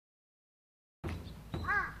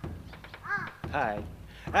Hi,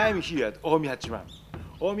 I'm here at Omihachiman.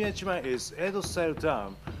 Omihachiman is Edo-style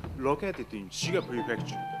town located in Shiga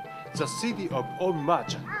Prefecture, the city of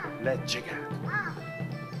Omimachian. Let's check it out.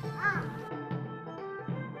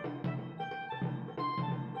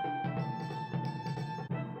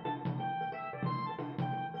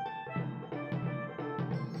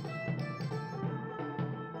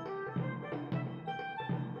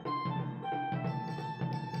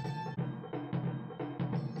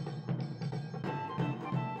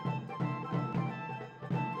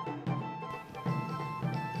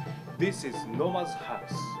 This is Noma's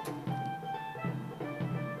house.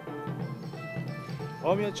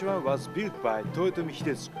 Omihachiman was built by Toyotomi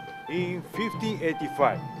Hidezuka in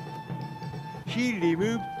 1585. He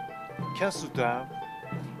removed castle town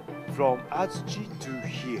from Atsuchi to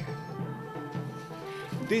here.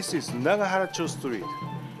 This is Nagaharacho Street,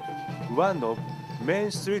 one of main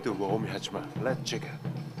street of Omihachiman. Let's check it.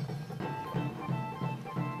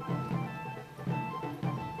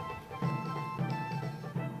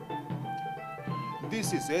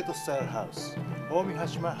 This is Edo-style house.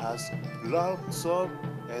 Omihachiman has lots of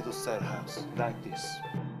Edo-style house like this.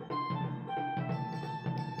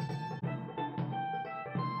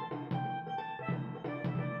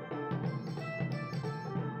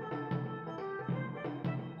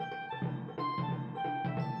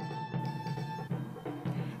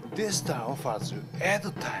 This town offers you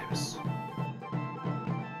Edo times.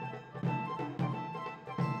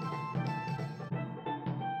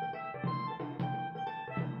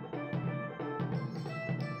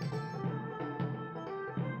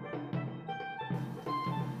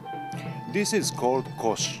 This is called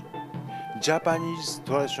koshi, Japanese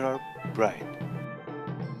traditional bride.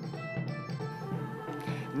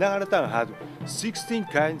 Nagara town had 16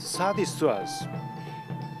 kind 30 stores.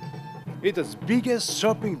 It was biggest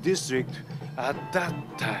shopping district at that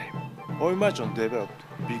time. Omimachiman developed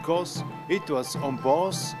because it was on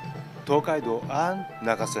both Tokaido and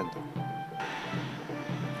Nakasendo.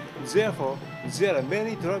 Therefore, there are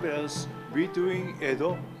many travelers between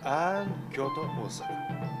Edo and Kyoto, Osaka.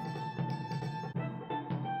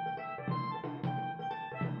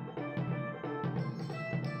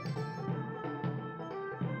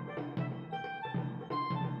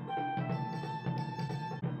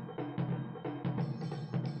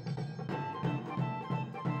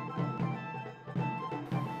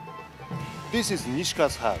 This is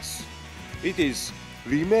Nishika's house. It is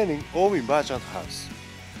remaining Omi merchant house.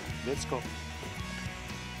 Let's go.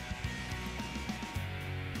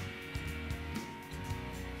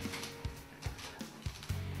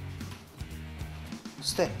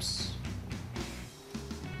 Steps.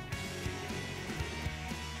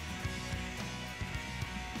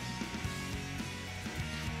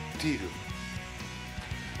 Till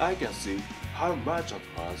I can see how merchant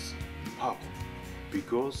has purple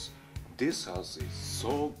because this house is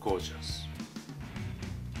so gorgeous.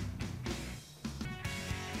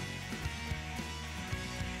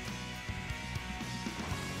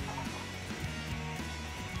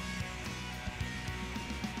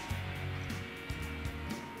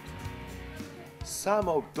 Some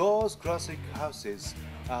of those classic houses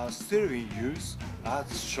are still in use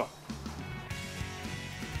as shop.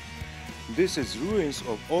 This is ruins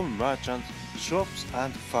of old merchant shops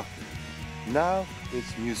and factory. Now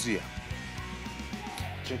it's museum.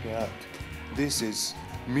 Check it out. This is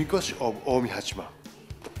Mikoshi of Omihachiman.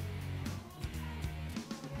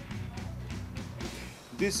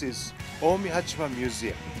 This is Omihachiman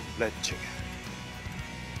Museum. Let's check it out.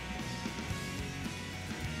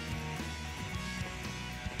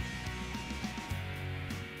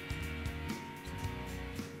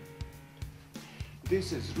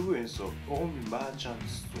 This is ruins of Omi merchant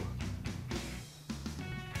store.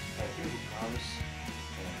 People comes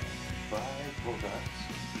and buy products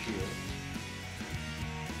here.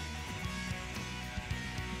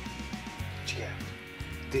 Check it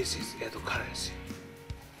out. This is Edo currency.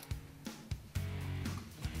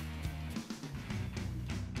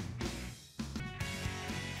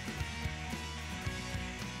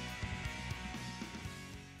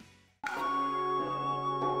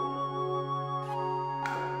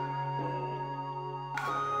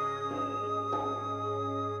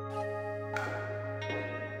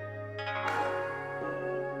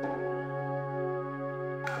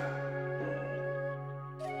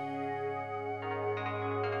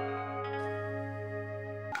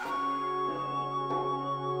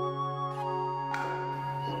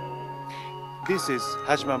 This is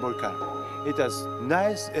Hachiman Volcano. It has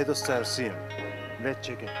nice Edo-style scenery. Let's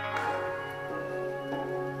check it.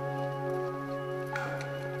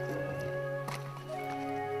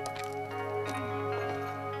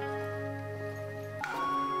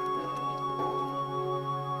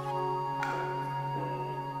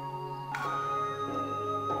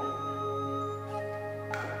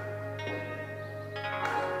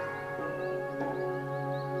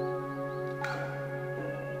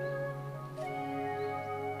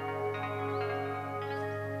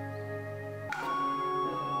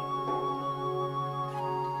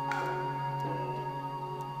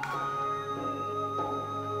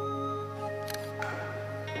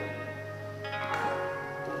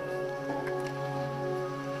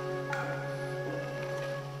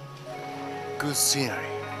 good scenery.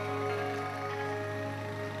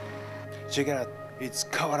 Check it out, it's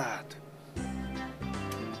covered art.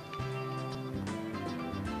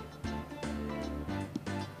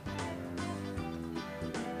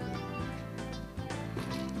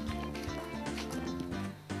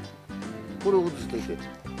これを写しといて、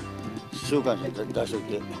週刊誌に出しとい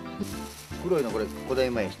て。黒いのこれ古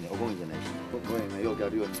代米やしね、おこげじゃないし。ごめんね、容器あ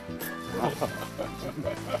るように。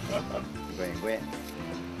ごめん。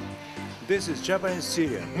This is Japanese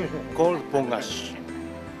cereal called pongashi,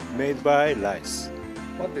 made by rice.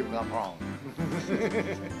 What did come wrong?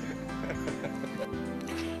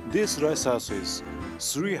 This rice house is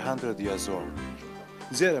 300 years old.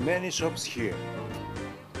 There are many shops here.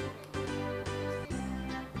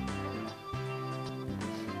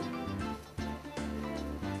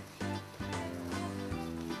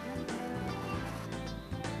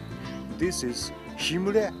 This is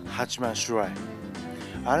Omihachiman Shrine,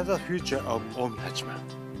 another feature of Omihachiman.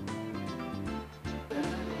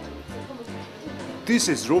 This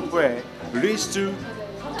is ropeway leads to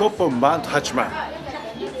top of Mount Hachiman.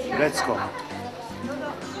 Let's go. 八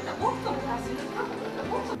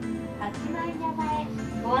幡山へ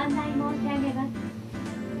ご案内申し上げます。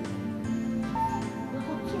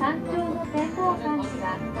山頂の展望館に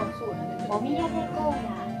はお土産コーナ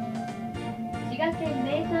ー、滋賀県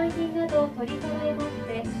名産品などを取り揃えまし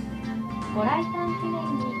て、ご来山記念に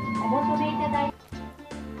お求めいただいて。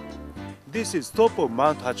This is top of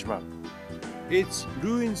Mount Hachiman. It's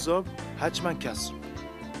ruins of Hachiman Castle,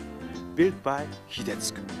 built by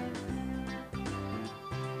Hidetsugu.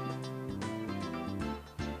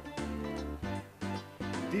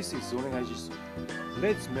 This is Omihachiman.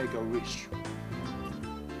 Let's make a wish.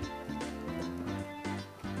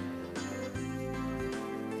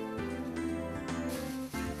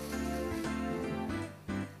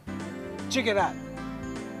 Check it out.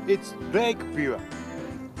 It's Lake Biwa,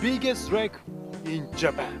 biggest lake in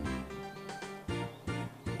Japan.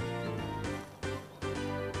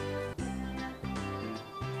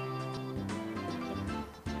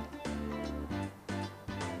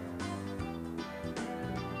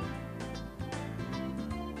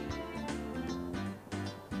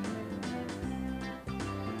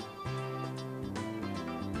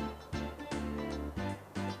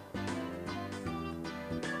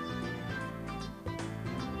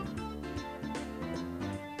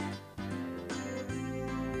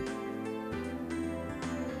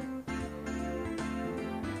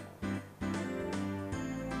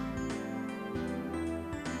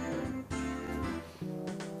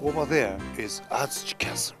 Over there is Atsuchi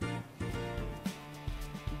Castle.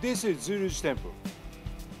 This is Zuruji Temple.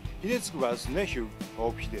 Hidetsugu was nephew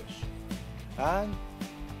of Hideyoshi and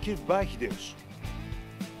killed by Hideyoshi.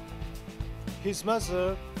 His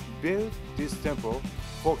mother built this temple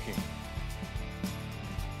for him.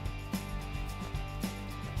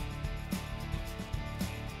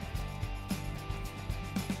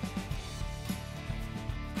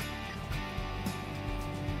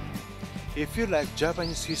 If you like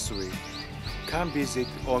Japanese history, come visit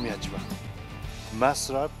Omihachiman. Must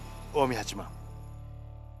love Omihachiman.